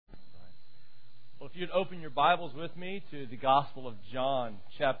If you'd open your Bibles with me to the Gospel of John,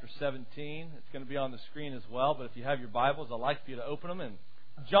 chapter 17. It's going to be on the screen as well, but if you have your Bibles, I'd like for you to open them. And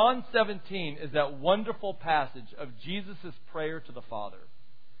John 17 is that wonderful passage of Jesus' prayer to the Father.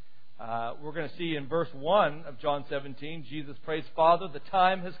 We're going to see in verse 1 of John 17, Jesus prays, "Father, the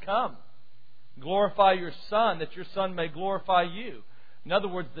time has come. Glorify your Son, that your Son may glorify you." In other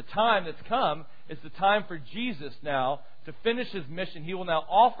words, the time that's come is the time for Jesus now to finish His mission. He will now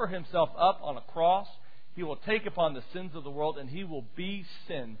offer Himself up on a cross. He will take upon the sins of the world, and He will be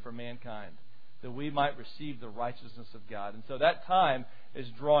sin for mankind, that we might receive the righteousness of God. And so that time is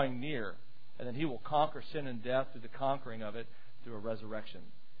drawing near. And then He will conquer sin and death through the conquering of it through a resurrection.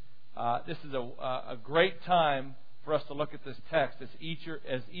 This is a great time for us to look at this text as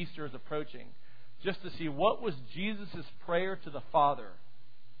Easter is approaching, just to see what was Jesus' prayer to the Father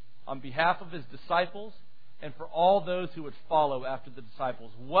on behalf of His disciples and for all those who would follow after the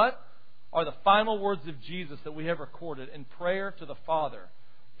disciples. What are the final words of Jesus that we have recorded in prayer to the Father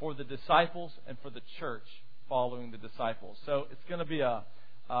for the disciples and for the church following the disciples? So it's going to be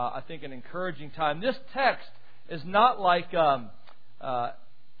I think, an encouraging time. This text is not like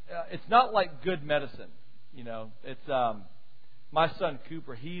it's not like good medicine. You know, it's my son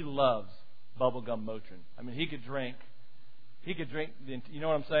Cooper. He loves bubblegum Motrin. I mean, he could drink. You know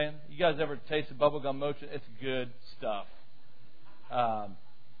what I'm saying? You guys ever tasted bubblegum Motrin? It's good stuff.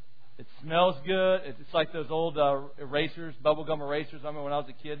 It smells good. It's like those old erasers, bubblegum erasers. I remember when I was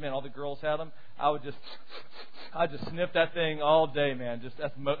a kid, man, all the girls had them. I'd just sniff that thing all day, man.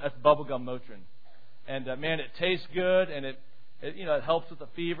 That's bubblegum Motrin. And man, it tastes good, and it helps with the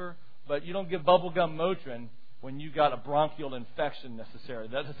fever. But you don't give bubblegum Motrin when you got a bronchial infection necessarily.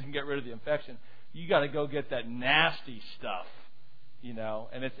 That doesn't get rid of the infection. You got to go get that nasty stuff,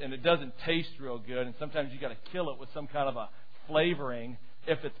 and it doesn't taste real good. And sometimes you got to kill it with some kind of a flavoring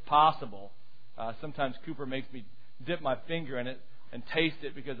if it's possible. Sometimes Cooper makes me dip my finger in it and taste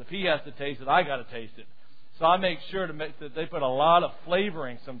it, because if he has to taste it, I got to taste it. So I make sure to make that they put a lot of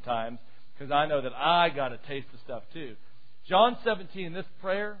flavoring sometimes, because I know that I got to taste the stuff too. John 17, this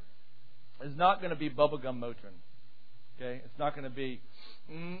prayer is not going to be bubblegum Motrin. Okay, it's not going to be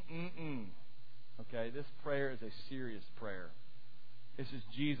Okay, this prayer is a serious prayer. This is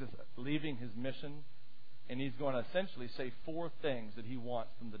Jesus leaving His mission, and He's going to essentially say 4 things that He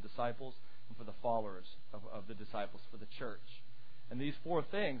wants from the disciples and for the followers of the disciples, for the church. And these 4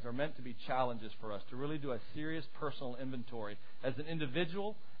 things are meant to be challenges for us to really do a serious personal inventory as an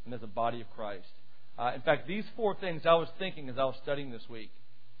individual and as a body of Christ. In fact, these 4 things I was thinking as I was studying this week.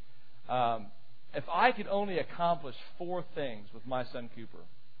 If I could only accomplish 4 things with my son Cooper,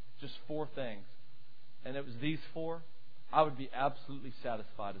 just 4 things, and it was these 4, I would be absolutely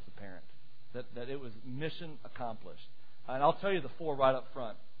satisfied as a parent. That it was mission accomplished. And I'll tell you the 4 right up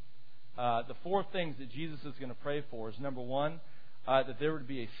front. The 4 things that Jesus is going to pray for is, number 1, that there would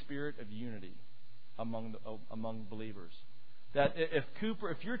be a spirit of unity among believers. That if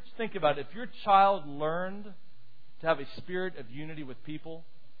your child learned to have a spirit of unity with people,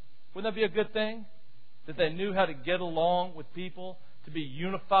 wouldn't that be a good thing? That they knew how to get along with people, to be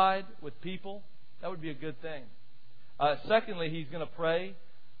unified with people. That would be a good thing. Secondly, he's going to pray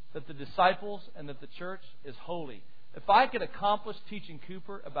that the disciples and that the church is holy. If I could accomplish teaching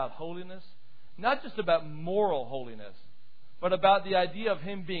Cooper about holiness, not just about moral holiness, but about the idea of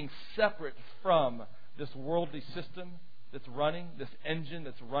him being separate from this worldly system that's running, this engine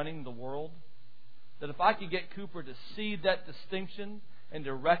that's running the world, that if I could get Cooper to see that distinction and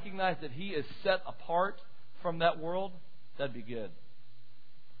to recognize that he is set apart from that world, that'd be good.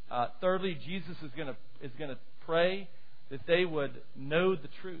 Thirdly, Jesus is going to pray that they would know the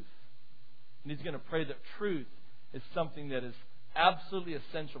truth. And He's going to pray that truth is something that is absolutely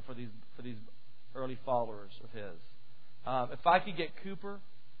essential for these early followers of His. If I could get Cooper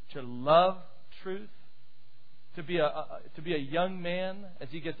to love truth, to be a young man as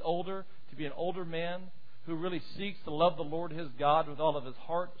he gets older, to be an older man who really seeks to love the Lord his God with all of his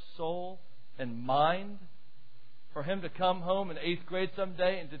heart, soul, and mind, for him to come home in 8th grade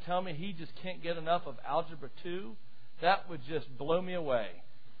someday and to tell me he just can't get enough of Algebra 2, that would just blow me away.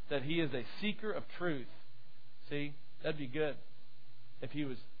 That he is a seeker of truth. See, that'd be good. If he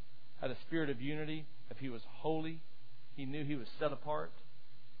had a spirit of unity, if he was holy, he knew he was set apart,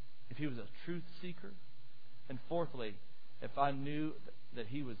 if he was a truth seeker. And fourthly, if I knew that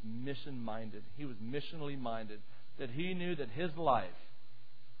he was mission-minded, he was missionally minded, that he knew that his life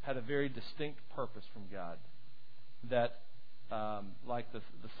had a very distinct purpose from God. That, like the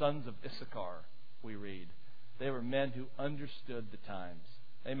sons of Issachar, we read, they were men who understood the times.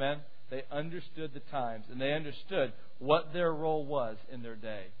 Amen? They understood the times, and they understood what their role was in their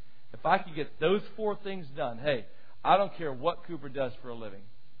day. If I could get those 4 things done, hey, I don't care what Cooper does for a living.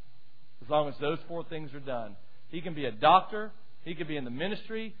 As long as those 4 things are done. He can be a doctor. He could be in the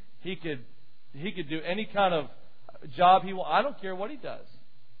ministry. He could do any kind of job he wants. I don't care what he does.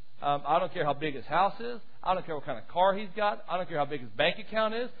 I don't care how big his house is. I don't care what kind of car he's got. I don't care how big his bank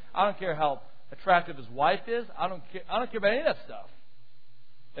account is. I don't care how attractive his wife is. I don't care about any of that stuff.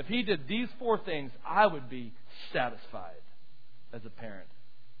 If he did these 4 things, I would be satisfied as a parent.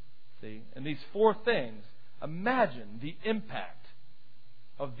 See? And these 4 things, imagine the impact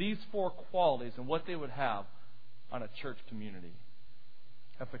of these 4 qualities and what they would have on a church community.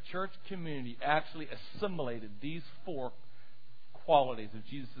 If a church community actually assimilated these 4 qualities of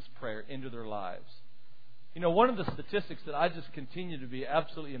Jesus' prayer into their lives. You know, one of the statistics that I just continue to be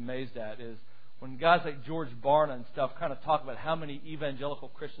absolutely amazed at is when guys like George Barna and stuff kind of talk about how many evangelical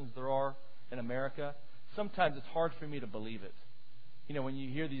Christians there are in America, sometimes it's hard for me to believe it. You know, when you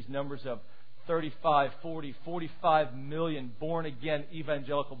hear these numbers of 35, 40, 45 million born-again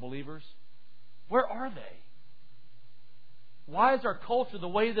evangelical believers, where are they? Why is our culture the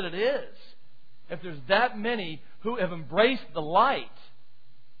way that it is? If there's that many who have embraced the light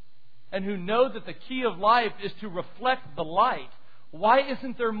and who know that the key of life is to reflect the light, why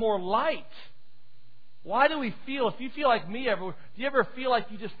isn't there more light? Why do we feel, if you feel like me do you ever feel like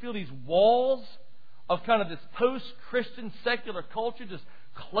you just feel these walls of kind of this post-Christian secular culture just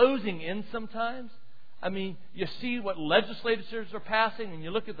closing in sometimes? I mean, you see what legislatures are passing and you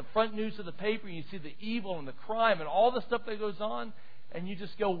look at the front news of the paper and you see the evil and the crime and all the stuff that goes on and you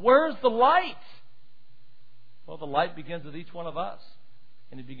just go, where's the light? Well, the light begins with each one of us.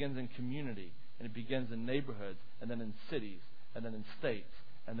 And it begins in community. And it begins in neighborhoods. And then in cities. And then in states.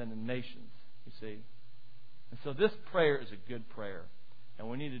 And then in nations. You see? And so this prayer is a good prayer. And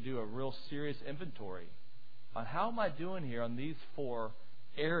we need to do a real serious inventory on how am I doing here on these 4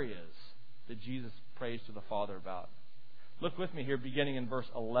 areas that Jesus prays to the Father about. Look with me here beginning in verse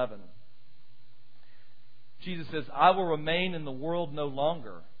 11. Jesus says, I will remain in the world no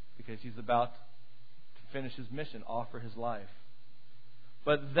longer, because he's about to finish his mission, offer his life.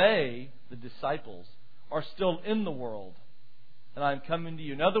 But they, the disciples, are still in the world, and I am coming to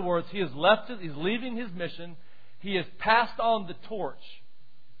you. In other words, he has left it, he's leaving his mission, he has passed on the torch.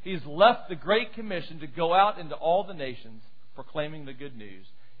 He's left the Great Commission to go out into all the nations, proclaiming the good news.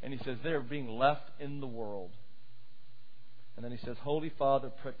 And he says they are being left in the world. And then he says, Holy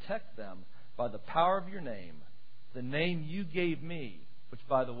Father, protect them by the power of your name, the name you gave me. Which,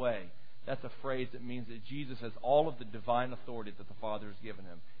 by the way, that's a phrase that means that Jesus has all of the divine authority that the Father has given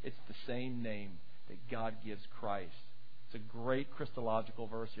him. It's the same name that God gives Christ. It's a great Christological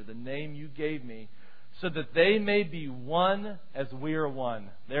verse here. The name you gave me, so that they may be one as we are one.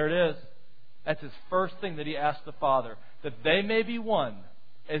 There it is. That's his first thing that he asked the Father. That they may be one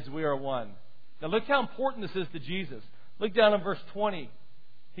as we are one. Now look how important this is to Jesus. Look down in verse 20.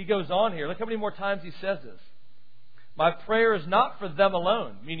 He goes on here. Look how many more times he says this. My prayer is not for them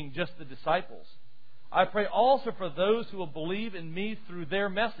alone, meaning just the disciples. I pray also for those who will believe in me through their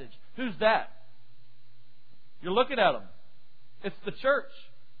message. Who's that? You're looking at them. It's the church.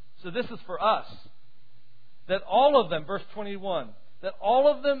 So this is for us. That all of them, verse 21, that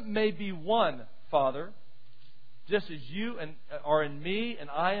all of them may be one, Father, just as you are in me and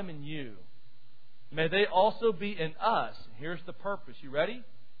I am in you. May they also be in us. Here's the purpose. You ready?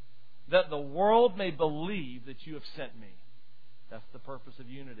 That the world may believe that you have sent me. That's the purpose of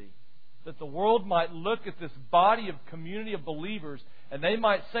unity. That the world might look at this body of community of believers and they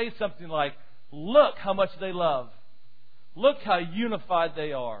might say something like, look how much they love. Look how unified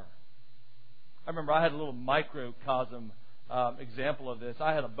they are. I remember I had a little microcosm example of this.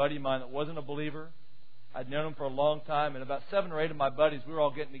 I had a buddy of mine that wasn't a believer. I'd known him for a long time, and about 7 or 8 of my buddies, we were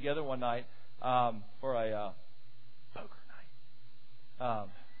all getting together one night for a poker night.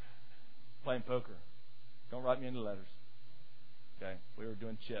 Playing poker. Don't write me any letters. Okay? We were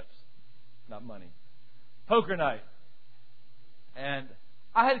doing chips, not money. Poker night. And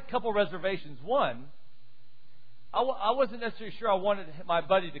I had a couple reservations. One, I wasn't necessarily sure I wanted my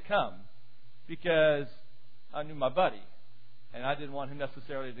buddy to come because I knew my buddy. And I didn't want him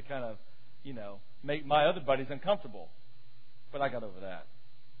necessarily to kind of, make my other buddies uncomfortable. But I got over that.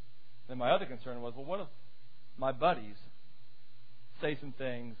 Then my other concern was, well, what if my buddies say some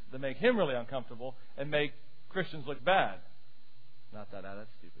things that make him really uncomfortable and make Christians look bad? Not that that's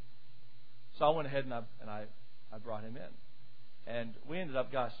stupid. So I went ahead and I brought him in. And we ended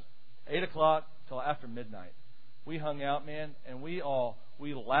up, 8 o'clock till after midnight. We hung out, man, and we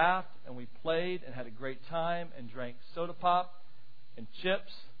laughed and we played and had a great time and drank soda pop and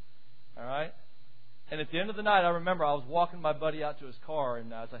chips. All right? And at the end of the night, I remember I was walking my buddy out to his car,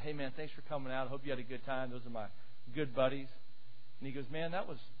 and I was like, "Hey, man, thanks for coming out. I hope you had a good time. Those are my good buddies." And he goes, "Man, that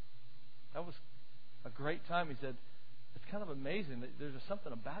was a great time." He said, "It's kind of amazing that there's just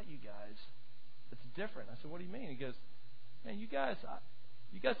something about you guys that's different." I said, "What do you mean?" He goes, "Man, you guys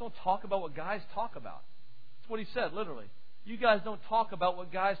don't talk about what guys talk about." That's what he said, literally. "You guys don't talk about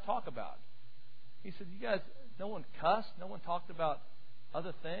what guys talk about." He said, "You guys, no one cussed, no one talked about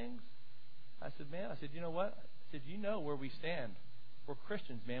other things." I said, "Man," I said, "You know what?" I said, "You know where we stand. We're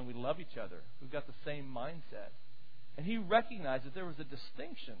Christians, man. We love each other. We've got the same mindset." And he recognized that there was a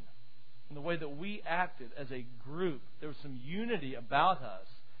distinction in the way that we acted as a group. There was some unity about us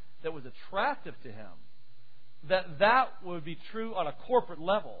that was attractive to him. That would be true on a corporate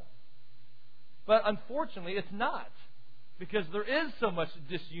level. But unfortunately, it's not. Because there is so much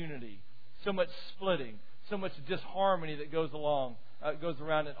disunity, so much splitting, so much disharmony that goes around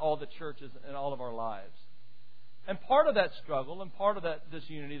in all the churches and all of our lives. And part of that struggle and part of that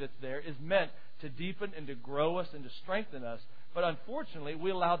disunity that's there is meant to deepen and to grow us and to strengthen us. But unfortunately,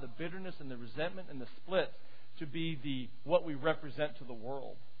 we allow the bitterness and the resentment and the splits to be what we represent to the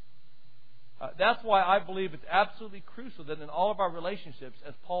world. That's why I believe it's absolutely crucial that in all of our relationships,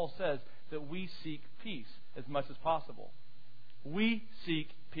 as Paul says, that we seek peace as much as possible. We seek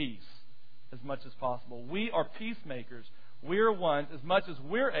peace as much as possible. We are peacemakers. We're ones, as much as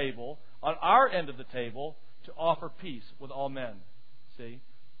we're able, on our end of the table, to offer peace with all men. See?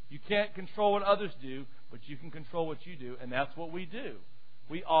 You can't control what others do, but you can control what you do, and that's what we do.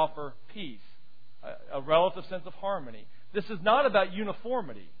 We offer peace, a relative sense of harmony. This is not about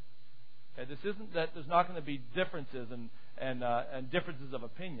uniformity. Okay? This isn't that there's not going to be differences and differences of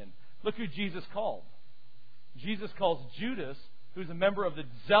opinion. Look who Jesus called. Jesus calls Judas, who's a member of the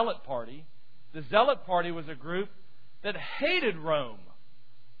Zealot party. The Zealot party was a group that hated Rome.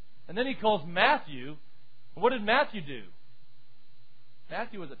 And then he calls Matthew. What did Matthew do?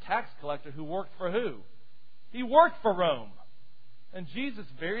 Matthew was a tax collector who worked for who? He worked for Rome. And Jesus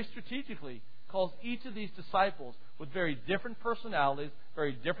very strategically calls each of these disciples with very different personalities,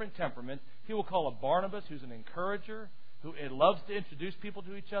 very different temperaments. He will call a Barnabas who's an encourager, who loves to introduce people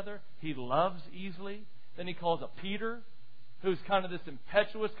to each other. He loves easily. Then he calls a Peter, who's kind of this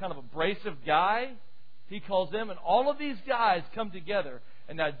impetuous, kind of abrasive guy. He calls them, and all of these guys come together.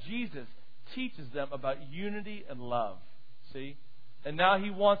 And now Jesus teaches them about unity and love. See? And now he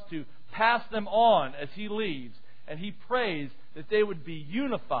wants to pass them on as he leaves. And he prays that they would be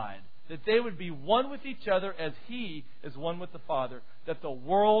unified, that they would be one with each other as he is one with the Father, that the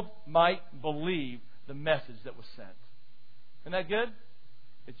world might believe the message that was sent. Isn't that good?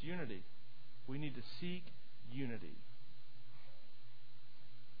 It's unity. We need to seek unity.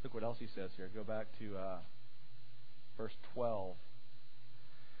 Look what else he says here. Go back to verse 12.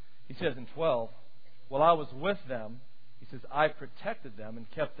 He says in 12, "While I was with them," he says, "I protected them and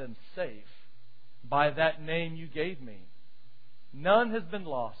kept them safe by that name you gave me. None has been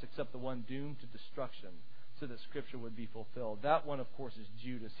lost except the one doomed to destruction, so that Scripture would be fulfilled." That one, of course, is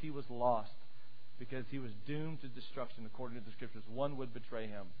Judas. He was lost because he was doomed to destruction according to the Scriptures. One would betray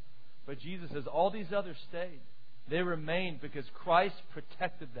him. But Jesus says all these others stayed. They remained because Christ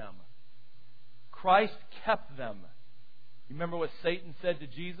protected them. Christ kept them. You remember what Satan said to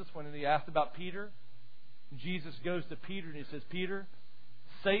Jesus when he asked about Peter? Jesus goes to Peter and he says, "Peter,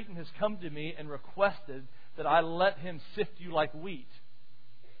 Satan has come to me and requested that I let him sift you like wheat."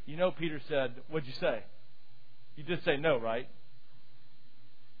 You know, Peter said, "What'd you say?" You just say no, right?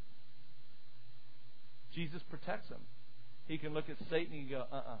 Jesus protects him. He can look at Satan and go,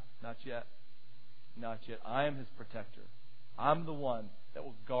 not yet. Not yet. I am his protector. I'm the one that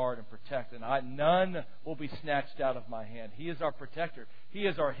will guard and protect. And none will be snatched out of my hand. He is our protector. He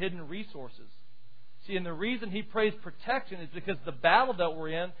is our hidden resources. See, and the reason he prays protection is because the battle that we're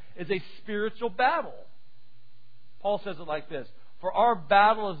in is a spiritual battle. Paul says it like this: "For our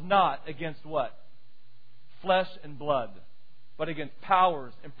battle is not against" what? "Flesh and blood, but against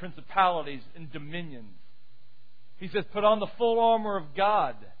powers and principalities and dominions." He says, "Put on the full armor of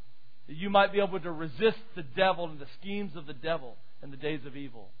God, that you might be able to resist the devil and the schemes of the devil in the days of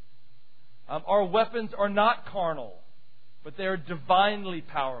evil." Our weapons are not carnal, but they are divinely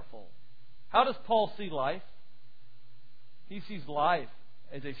powerful. How does Paul see life? He sees life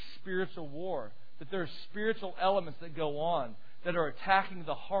as a spiritual war, that there are spiritual elements that go on that are attacking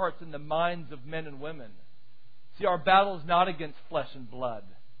the hearts and the minds of men and women. See, our battle is not against flesh and blood.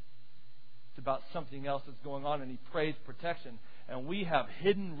 It's about something else that's going on, and he prays protection. And we have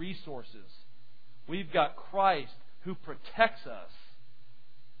hidden resources. We've got Christ who protects us.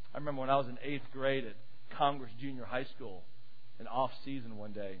 I remember when I was in 8th grade at Congress Junior High School, in off-season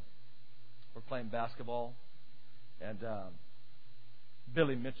one day, We're playing basketball. And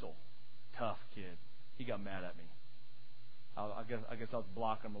Billy Mitchell, tough kid, he got mad at me. I guess I was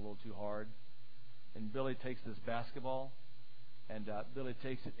blocking him a little too hard. And Billy takes this basketball, and Billy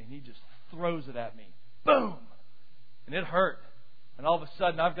takes it, and he just throws it at me. Boom! And it hurt. And all of a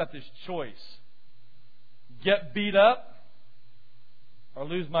sudden, I've got this choice. Get beat up or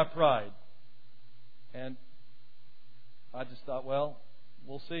lose my pride. And I just thought, well,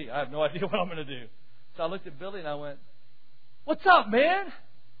 we'll see. I have no idea what I'm going to do. So I looked at Billy and I went, "What's up, man?"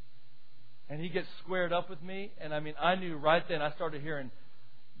 And he gets squared up with me. And I knew right then. I started hearing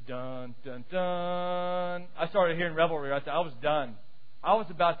dun, dun, dun. I started hearing revelry right there. I was done. I was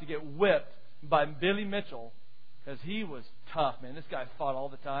about to get whipped by Billy Mitchell because he was tough, man. This guy fought all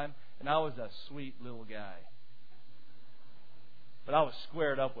the time. And I was a sweet little guy. But I was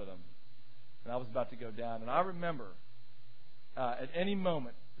squared up with him. And I was about to go down. And I remember at any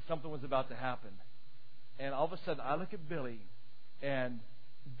moment something was about to happen. And all of a sudden I look at Billy, and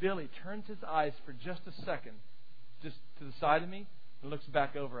Billy turns his eyes for just a second just to the side of me and looks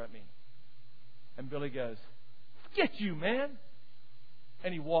back over at me. And Billy goes, "Get you, man!"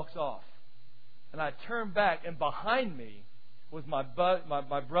 And he walks off. And I turn back, and behind me was my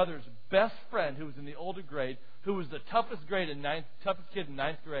brother's best friend, who was in the older grade, who was the toughest kid in ninth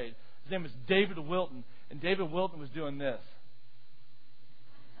grade. His name was David Wilton, and David Wilton was doing this.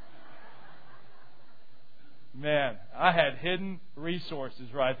 Man, I had hidden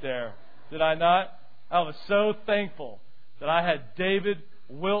resources right there. Did I not? I was so thankful that I had David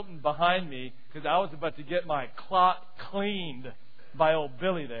Wilton behind me, because I was about to get my clot cleaned by old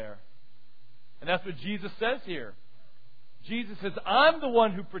Billy there. And that's what Jesus says here. Jesus says, "I'm the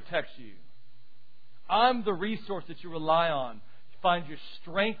one who protects you. I'm the resource that you rely on. You find your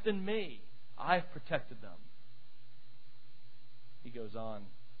strength in me. I've protected them." He goes on.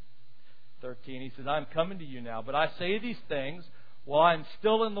 13, he says, "I'm coming to you now, but I say these things while I'm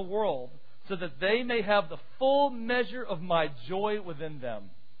still in the world, so that they may have the full measure of my joy within them."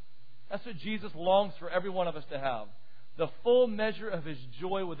 That's what Jesus longs for every one of us to have. The full measure of His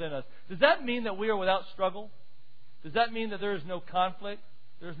joy within us. Does that mean that we are without struggle? Does that mean that there is no conflict?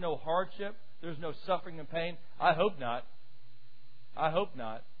 There's no hardship? There's no suffering and pain? I hope not. I hope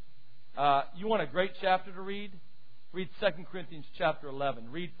not. You want a great chapter to read? Read 2 Corinthians chapter 11.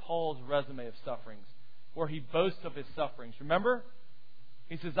 Read Paul's resume of sufferings, where he boasts of his sufferings. Remember?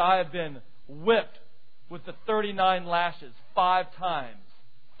 He says, "I have been whipped with the 39 lashes 5 times.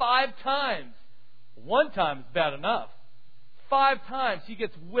 5 times! One time is bad enough. 5 times he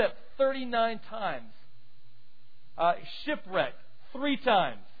gets whipped 39 times. Shipwrecked 3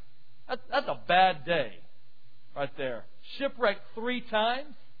 times. That's a bad day right there. Shipwrecked 3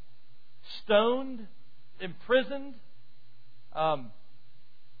 times. Stoned. Imprisoned.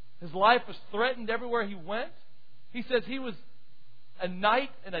 His life was threatened everywhere he went. He says he was a night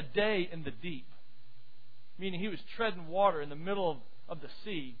and a day in the deep. Meaning he was treading water in the middle of the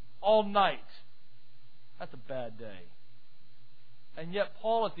sea all night. That's a bad day. And yet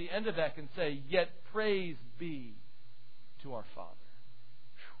Paul at the end of that can say, "Yet praise be to our Father."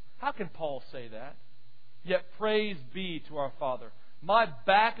 How can Paul say that? Yet praise be to our Father. My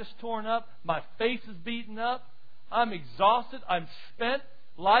back is torn up. My face is beaten up. I'm exhausted. I'm spent.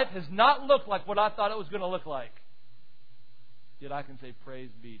 Life has not looked like what I thought it was going to look like. Yet I can say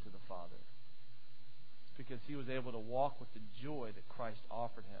praise be to the Father. It's because he was able to walk with the joy that Christ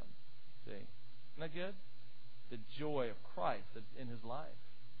offered him. See? Isn't that good? The joy of Christ that's in his life.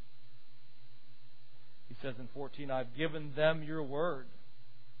 He says in 14, "I've given them your word,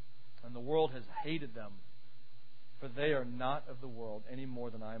 and the world has hated them. For they are not of the world any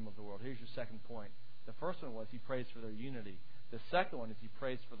more than I am of the world." Here's your second point. The first one was he prays for their unity. The second one is he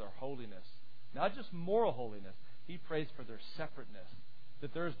prays for their holiness. Not just moral holiness. He prays for their separateness.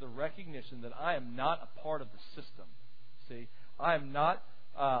 That there is the recognition that I am not a part of the system. See, I am not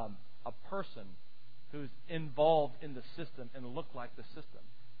a person who's involved in the system and look like the system.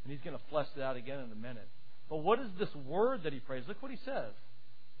 And he's going to flesh that out again in a minute. But what is this word that he prays? Look what he says.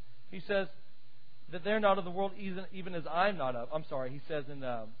 He says that they're not of the world even as I'm not of. I'm sorry, he says in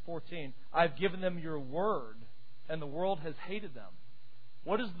 14, "I've given them your word, and the world has hated them."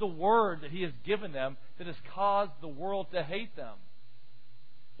 What is the word that he has given them that has caused the world to hate them?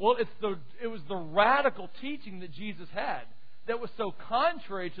 Well, it was the radical teaching that Jesus had that was so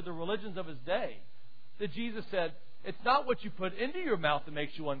contrary to the religions of his day that Jesus said, it's not what you put into your mouth that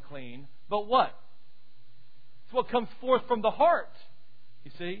makes you unclean, but what? It's what comes forth from the heart.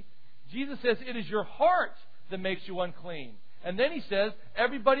 You see? Jesus says it is your heart that makes you unclean. And then he says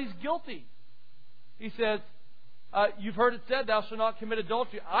everybody's guilty. He says You've heard it said, thou shalt not commit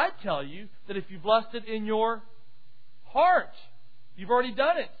adultery. I tell you that if you've lusted in your heart, you've already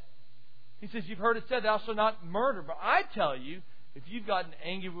done it. He says, you've heard it said, thou shalt not murder. But I tell you, if you've gotten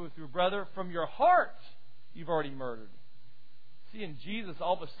angry with your brother from your heart, you've already murdered. See, in Jesus,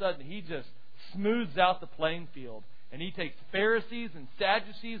 all of a sudden, He just smooths out the playing field. And He takes Pharisees and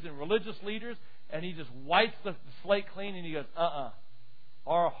Sadducees and religious leaders, and He just wipes the slate clean, and He goes,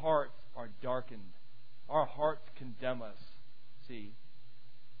 our hearts are darkened. Our hearts condemn us. See?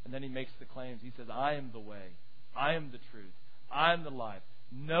 And then He makes the claims. He says, I am the way. I am the truth. I am the life.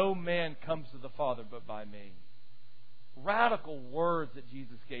 No man comes to the Father but by me. Radical words that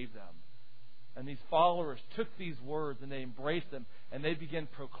Jesus gave them. And these followers took these words and they embraced them, and they began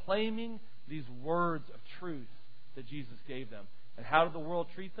proclaiming these words of truth that Jesus gave them. And how did the world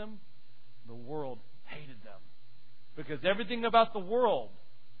treat them? The world hated them. Because everything about the world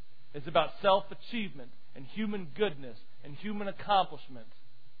is about self-achievement and human goodness and human accomplishment.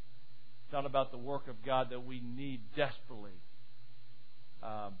 It's not about the work of God that we need desperately.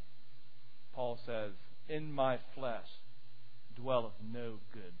 Paul says, in my flesh dwelleth no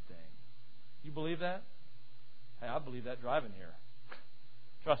good thing. You believe that? Hey, I believe that driving here.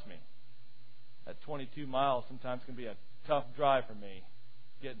 Trust me. That 22 miles sometimes can be a tough drive for me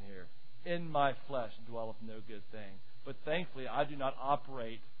getting here. In my flesh dwelleth no good thing. But thankfully, I do not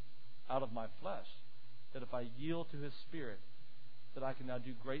operate out of my flesh. That if I yield to His Spirit, that I can now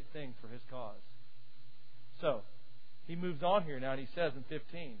do great things for His cause. So, he moves on here now, and he says in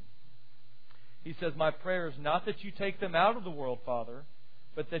 15, he says, my prayer is not that you take them out of the world, Father,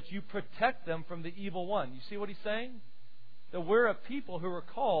 but that you protect them from the evil one. You see what he's saying? That we're a people who are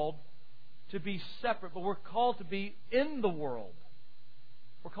called to be separate, but we're called to be in the world.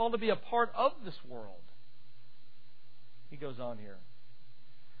 We're called to be a part of this world. He goes on here.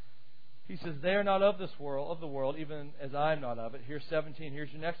 He says, they are not of this world, of the world, even as I am not of it. Here's 17.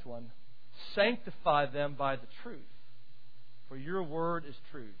 Here's your next one. Sanctify them by the truth, for your word is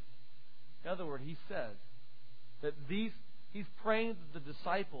truth. In other words, he says that he's praying that the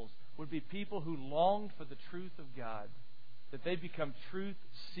disciples would be people who longed for the truth of God, that they become truth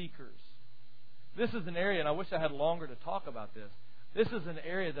seekers. This is an area, and I wish I had longer to talk about this. This is an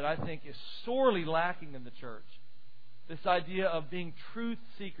area that I think is sorely lacking in the church. This idea of being truth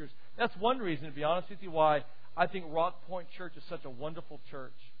seekers. That's one reason, to be honest with you, why I think Rock Point Church is such a wonderful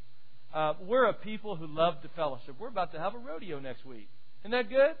church. We're a people who love to fellowship. We're about to have a rodeo next week. Isn't that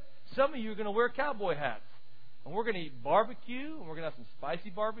good? Some of you are going to wear cowboy hats. And we're going to eat barbecue, and we're going to have some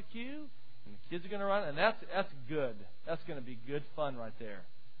spicy barbecue, and the kids are going to run, and that's good. That's going to be good fun right there.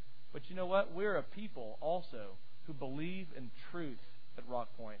 But you know what? We're a people also who believe in truth at Rock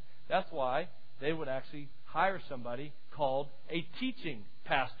Point. That's why they would actually hire somebody called a teaching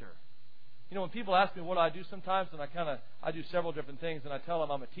pastor. You know, when people ask me what I do sometimes, and I do several different things, and I tell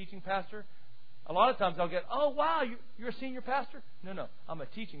them I'm a teaching pastor, a lot of times I'll get, oh, wow, you're a senior pastor? No, I'm a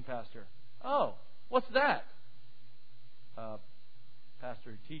teaching pastor. Oh, what's that?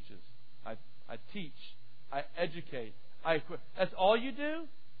 Pastor who teaches. I teach. I educate. I equip. That's all you do?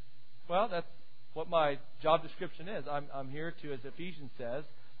 Well, that's what my job description is. I'm here to, as Ephesians says,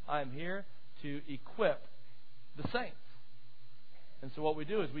 I'm here to equip the saints. And so what we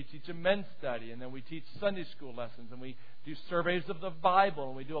do is we teach a men's study, and then we teach Sunday school lessons, and we do surveys of the Bible,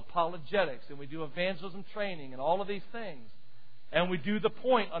 and we do apologetics, and we do evangelism training, and all of these things. And we do the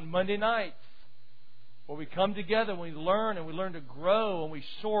point on Monday nights, where we come together and we learn to grow, and we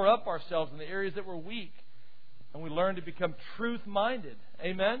shore up ourselves in the areas that we're weak, and we learn to become truth-minded.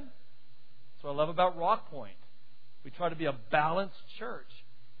 Amen? That's what I love about Rock Point. We try to be a balanced church.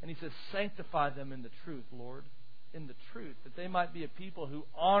 And he says, sanctify them in the truth, Lord. In the truth, that they might be a people who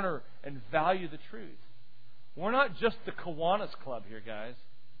honor and value the truth. We're not just the Kiwanis Club here, guys.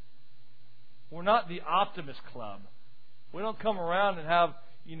 We're not the Optimist Club. We don't come around and have,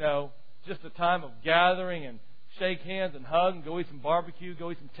 just a time of gathering and shake hands and hug and go eat some barbecue, go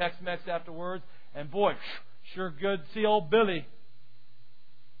eat some Tex-Mex afterwards. And boy, sure good to see old Billy.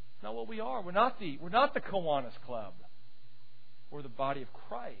 That's not what we are. We're not the Kiwanis Club. We're the body of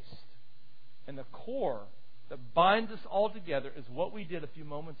Christ. And the core that binds us all together is what we did a few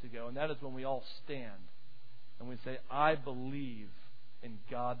moments ago, and that is when we all stand and we say, I believe in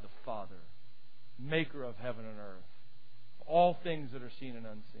God the Father, maker of heaven and earth, all things that are seen and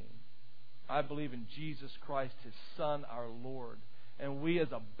unseen. I believe in Jesus Christ, His Son, our Lord. And we as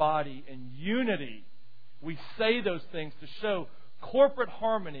a body in unity, we say those things to show corporate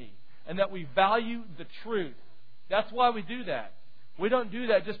harmony and that we value the truth. That's why we do that. We don't do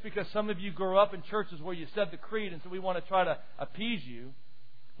that just because some of you grew up in churches where you said the creed and so we want to try to appease you.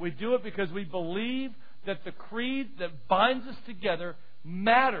 We do it because we believe that the creed that binds us together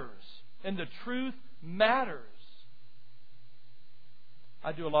matters, and the truth matters.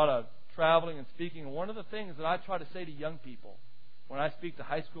 I do a lot of traveling and speaking, and one of the things that I try to say to young people when I speak to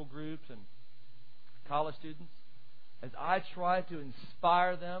high school groups and college students is I try to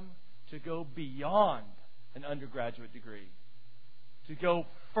inspire them to go beyond an undergraduate degree, to go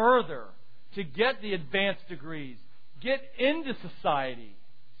further, to get the advanced degrees, get into society.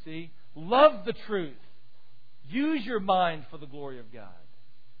 See? Love the truth. Use your mind for the glory of God.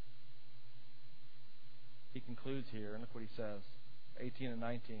 He concludes here, and look what he says, 18 and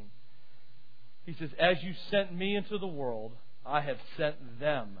 19. He says, as you sent me into the world, I have sent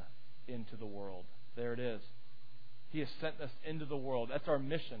them into the world. There it is. He has sent us into the world. That's our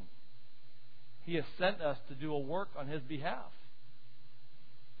mission. He has sent us to do a work on His behalf.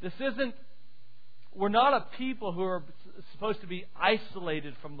 We're not a people who are supposed to be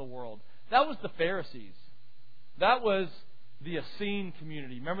isolated from the world. That was the Pharisees. That was the Essene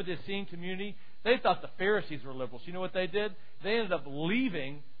community. Remember the Essene community? They thought the Pharisees were liberals. You know what they did? They ended up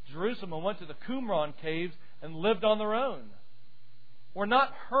leaving Jerusalem and went to the Qumran caves and lived on their own. We're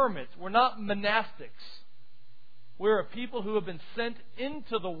not hermits. We're not monastics. We're a people who have been sent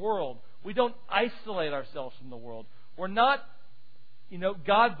into the world. We don't isolate ourselves from the world. We're not,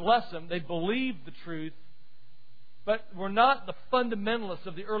 God bless them, they believe the truth, but we're not the fundamentalists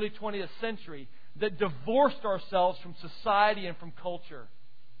of the early 20th century that divorced ourselves from society and from culture.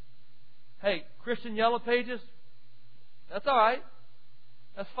 Hey, Christian Yellow Pages, that's all right.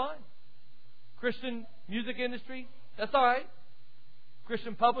 That's fine. Christian music industry, that's all right.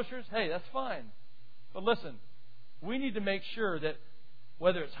 Christian publishers, hey, that's fine. But listen, we need to make sure that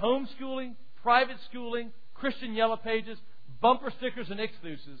whether it's homeschooling, private schooling, Christian Yellow Pages, bumper stickers and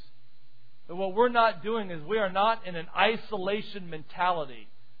exclusives, that what we're not doing is we are not in an isolation mentality.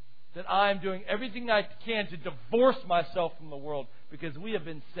 That I am doing everything I can to divorce myself from the world because we have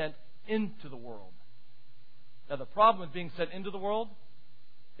been sent into the world. Now the problem with being sent into the world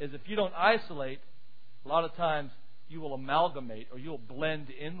is if you don't isolate, a lot of times you will amalgamate or you'll blend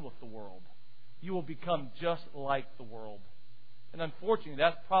in with the world. You will become just like the world. And unfortunately,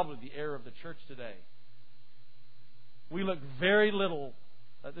 that's probably the error of the church today. We look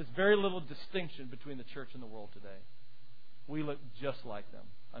there's very little distinction between the church and the world today. We look just like them,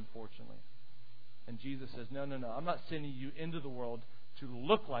 unfortunately. And Jesus says, no, I'm not sending you into the world to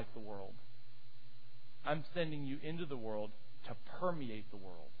look like the world. I'm sending you into the world to permeate the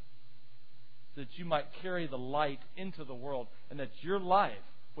world. So that you might carry the light into the world and that your life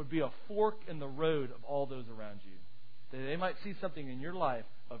would be a fork in the road of all those around you. That they might see something in your life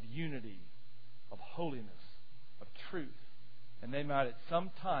of unity, of holiness, of truth. And they might at some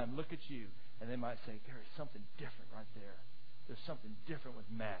time look at you and they might say, there is something different right there. There's something different with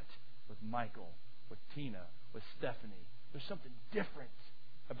Matt, with Michael, with Tina, with Stephanie. There's something different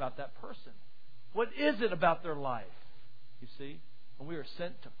about that person. What is it about their life? You see? And we are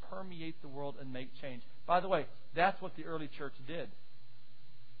sent to permeate the world and make change. By the way, that's what the early church did.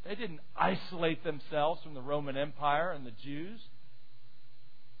 They didn't isolate themselves from the Roman Empire and the Jews.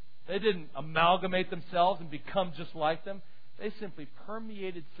 They didn't amalgamate themselves and become just like them. They simply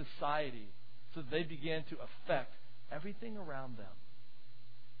permeated society so that they began to affect everything around them.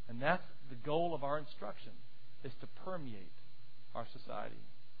 And that's the goal of our instruction, is to permeate our society.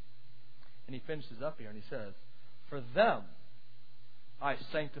 And he finishes up here and he says, for them I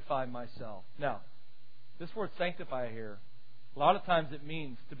sanctify myself. Now, this word sanctify here, a lot of times it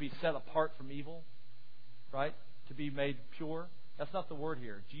means to be set apart from evil, right? To be made pure. That's not the word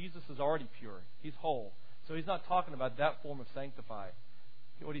here. Jesus is already pure. He's whole. So he's not talking about that form of sanctify.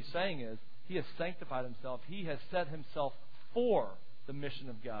 What he's saying is, he has sanctified himself. He has set himself for the mission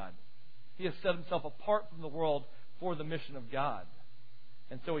of God. He has set himself apart from the world for the mission of God.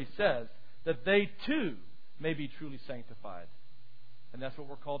 And so he says that they too may be truly sanctified. And that's what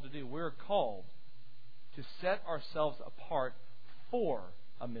we're called to do. We're called to set ourselves apart for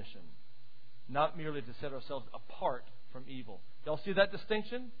a mission. Not merely to set ourselves apart from evil. Y'all see that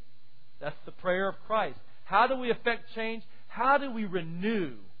distinction? That's the prayer of Christ. How do we affect change? How do we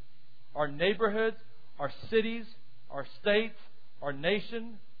renew our neighborhoods, our cities, our states, our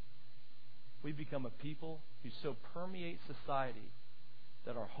nation? We become a people who so permeate society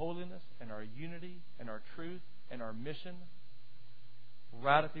that our holiness and our unity and our truth and our mission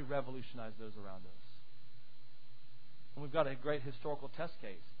radically revolutionize those around us. And we've got a great historical test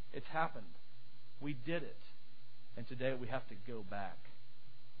case. It's happened. We did it. And today we have to go back.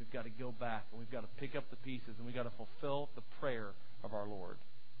 We've got to go back and we've got to pick up the pieces and we've got to fulfill the prayer of our Lord.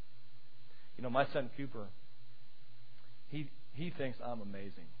 You know, my son Cooper, he thinks I'm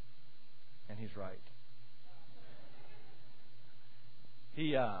amazing. And he's right.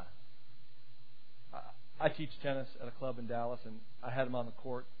 I teach tennis at a club in Dallas, and I had him on the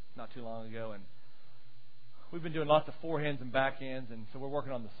court not too long ago, and we've been doing lots of forehands and backhands, and so we're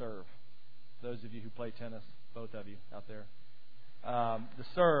working on the serve. Those of you who play tennis, both of you out there, the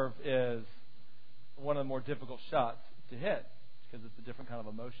serve is one of the more difficult shots to hit because it's a different kind of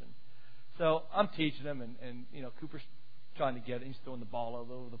emotion. So I'm teaching him, and Cooper's trying to get it. He's throwing the ball all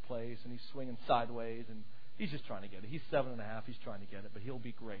over the place, and he's swinging sideways, and he's just trying to get it. He's 7.5. He's trying to get it, but he'll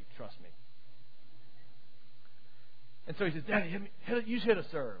be great. Trust me. And so he says, Daddy, you hit a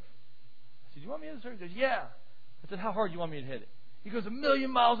serve. I said, you want me to hit a serve? He goes, yeah. I said, how hard do you want me to hit it? He goes, 1,000,000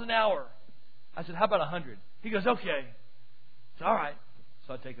 miles an hour. I said, how about 100? He goes, okay. I said, all right.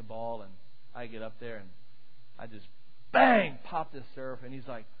 So I take a ball, and I get up there, and I just, bang, pop this serve. And he's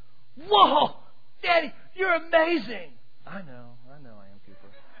like, whoa, Daddy, you're amazing. I know I am, Cooper.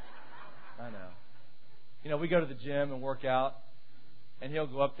 I know. We go to the gym and work out, and he'll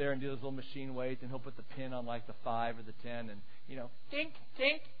go up there and do those little machine weights, and he'll put the pin on like the 5 or the 10, and, dink,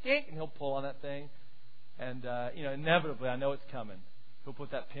 dink, dink, and he'll pull on that thing. And, inevitably, I know it's coming. He'll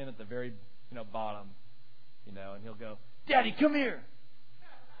put that pin at the very, bottom, and he'll go, Daddy, come here.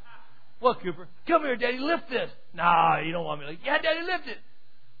 What, Cooper? Come here, Daddy, lift this. Nah, you don't want me. Yeah, Daddy, lift it.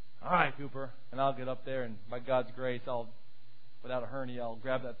 All right, Cooper. And I'll get up there, and by God's grace, without a hernia, I'll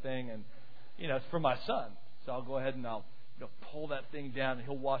grab that thing, and, it's for my son. So I'll go ahead and I'll pull that thing down, and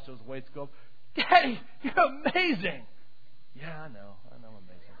he'll watch those weights go up. Daddy, you're amazing. Yeah, I know I'm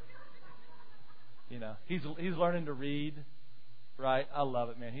amazing. He's learning to read, right? I love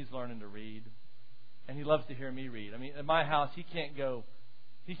it, man. He's learning to read, and he loves to hear me read. I mean, at my house, he can't go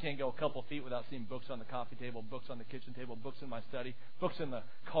a couple feet without seeing books on the coffee table, books on the kitchen table, books in my study, books in the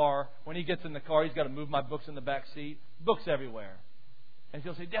car. When he gets in the car, he's got to move my books in the back seat. Books everywhere. And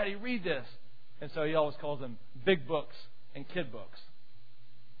he'll say, Daddy, read this. And so he always calls them big books and kid books.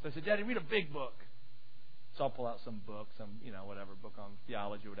 So I said, Daddy, read a big book. So I'll pull out some book, whatever, book on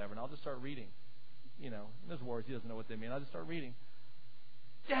theology or whatever, and I'll just start reading. There's words, he doesn't know what they mean. I'll just start reading.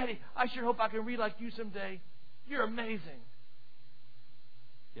 Daddy, I sure hope I can read like you someday. You're amazing.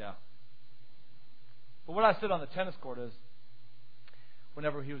 Yeah. But what I said on the tennis court is,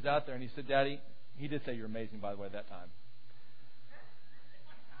 whenever he was out there and he said, Daddy, he did say you're amazing, by the way, at that time.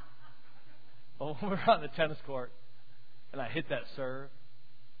 Well, when we were on the tennis court and I hit that serve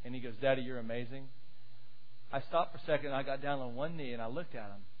and he goes, Daddy, you're amazing. I stopped for a second and I got down on one knee and I looked at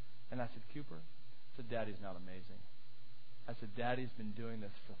him and I said, Cooper, I said, Daddy's not amazing. I said, Daddy's been doing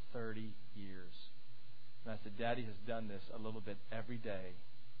this for 30 years. And I said, Daddy has done this a little bit every day.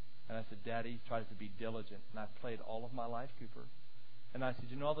 And I said, Daddy tries to be diligent. And I've played all of my life, Cooper. And I said,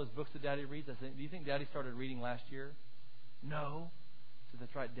 you know all those books that Daddy reads? I said, do you think Daddy started reading last year? No. I said,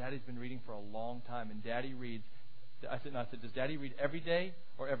 that's right. Daddy's been reading for a long time. And Daddy reads. I said, does Daddy read every day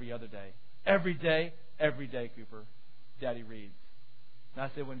or every other day? Every day, Cooper. Daddy reads. And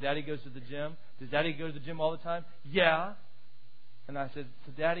I said, when Daddy goes to the gym, does Daddy go to the gym all the time? Yeah. And I said,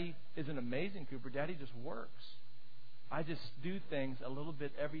 so Daddy isn't amazing, Cooper. Daddy just works. I just do things a little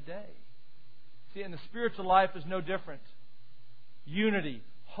bit every day. See, and the spiritual life is no different. Unity,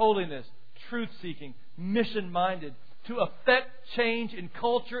 holiness, truth-seeking, mission-minded, to affect change in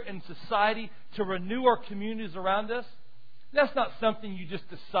culture and society, to renew our communities around us. That's not something you just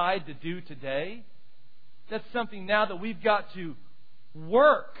decide to do today. That's something now that we've got to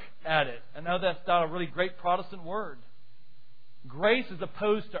work at it. I know that's not a really great Protestant word. Grace is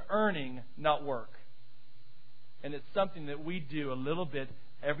opposed to earning, not work. And it's something that we do a little bit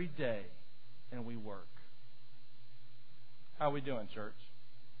every day, and we work. How are we doing, church?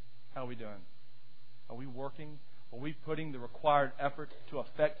 How are we doing? Are we working? Are we putting the required effort to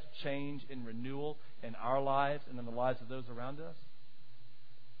affect change and renewal in our lives and in the lives of those around us?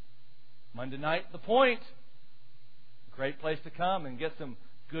 Monday night, The Point. Great place to come and get some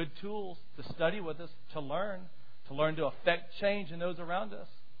good tools to study with us, to learn to affect change in those around us.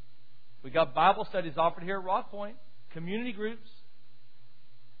 We got Bible studies offered here at Rock Point, community groups.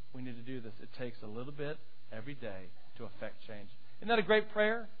 We need to do this. It takes a little bit every day to affect change. Isn't that a great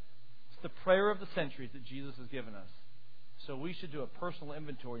prayer? It's the prayer of the centuries that Jesus has given us. So we should do a personal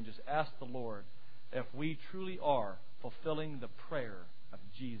inventory and just ask the Lord if we truly are fulfilling the prayer of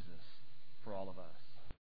Jesus for all of us.